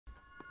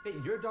Hey,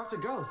 you're Dr.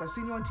 Ghost. I've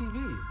seen you on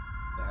TV.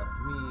 That's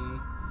me.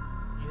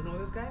 You know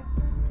this guy?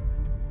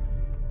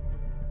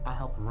 I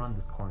help run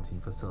this quarantine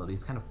facility.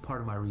 It's kind of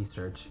part of my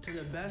research. For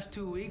the best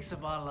 2 weeks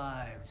of our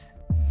lives.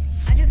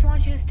 I just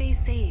want you to stay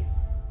safe.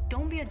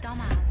 Don't be a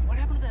dumbass. What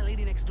happened to that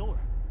lady next door?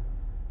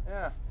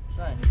 Yeah,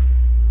 fine.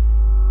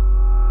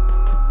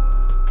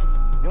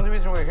 The only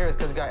reason we're here is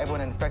because we got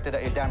everyone infected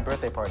at your damn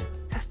birthday party.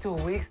 Just 2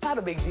 weeks, not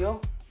a big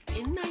deal.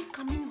 Am I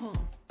coming home?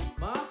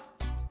 Ma,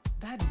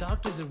 that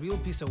doctor's a real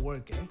piece of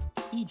work, eh?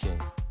 EJ,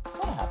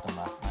 what happened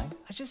last night?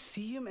 I just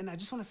see him and I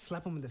just want to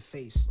slap him in the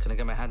face. Can I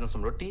get my hands on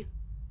some roti?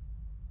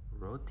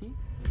 Roti?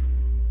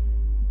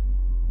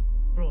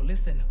 Bro,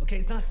 listen, okay,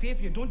 it's not safe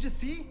here. Don't you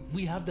see?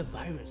 We have the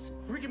virus.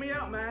 Freaking me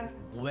out, man.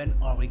 When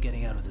are we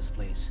getting out of this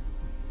place?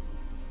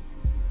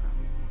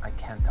 I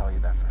can't tell you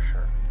that for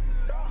sure.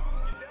 Stop!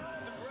 Get down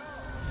on the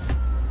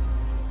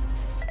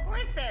ground! Who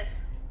is this?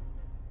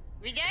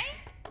 Vijay?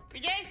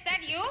 Vijay, is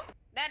that you?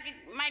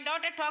 My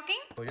daughter talking?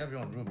 Oh, you have your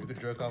own room. You could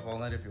jerk off all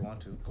night if you want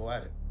to. Go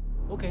at it.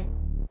 Okay.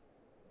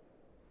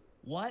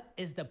 What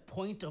is the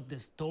point of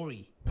this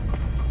story?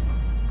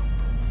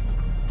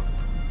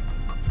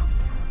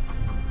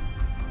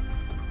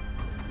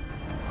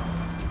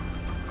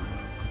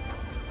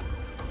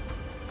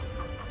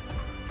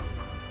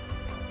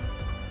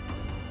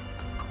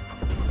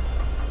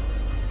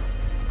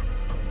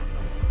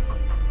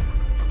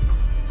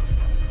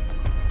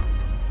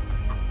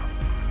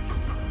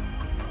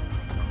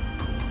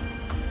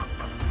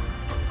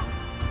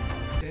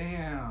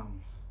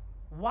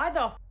 Why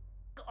the f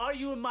are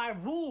you in my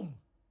room?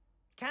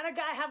 Can a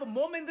guy have a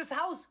moment in this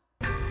house?